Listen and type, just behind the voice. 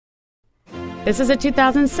This is a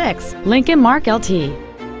 2006 Lincoln Mark LT.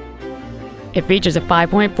 It features a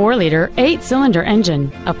 5.4-liter, 8-cylinder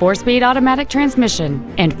engine, a 4-speed automatic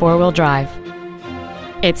transmission, and 4-wheel drive.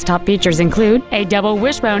 Its top features include a double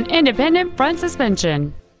wishbone independent front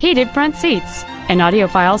suspension, heated front seats, an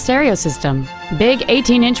audiophile stereo system, big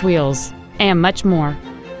 18-inch wheels, and much more.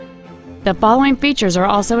 The following features are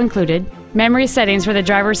also included: memory settings for the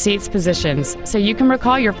driver's seat's positions, so you can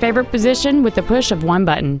recall your favorite position with the push of one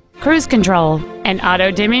button, cruise control, an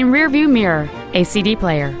auto-dimming rear-view mirror, a CD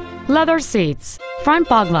player, leather seats, front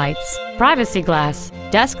fog lights, privacy glass,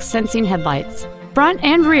 dusk-sensing headlights, front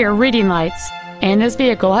and rear reading lights, and this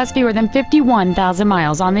vehicle has fewer than 51,000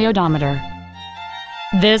 miles on the odometer.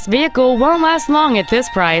 This vehicle won't last long at this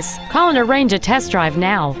price. Call and arrange a test drive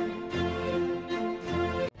now.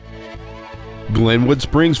 Glenwood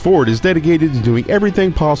Springs Ford is dedicated to doing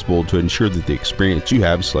everything possible to ensure that the experience you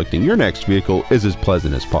have selecting your next vehicle is as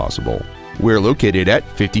pleasant as possible. We're located at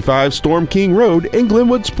 55 Storm King Road in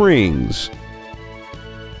Glenwood Springs.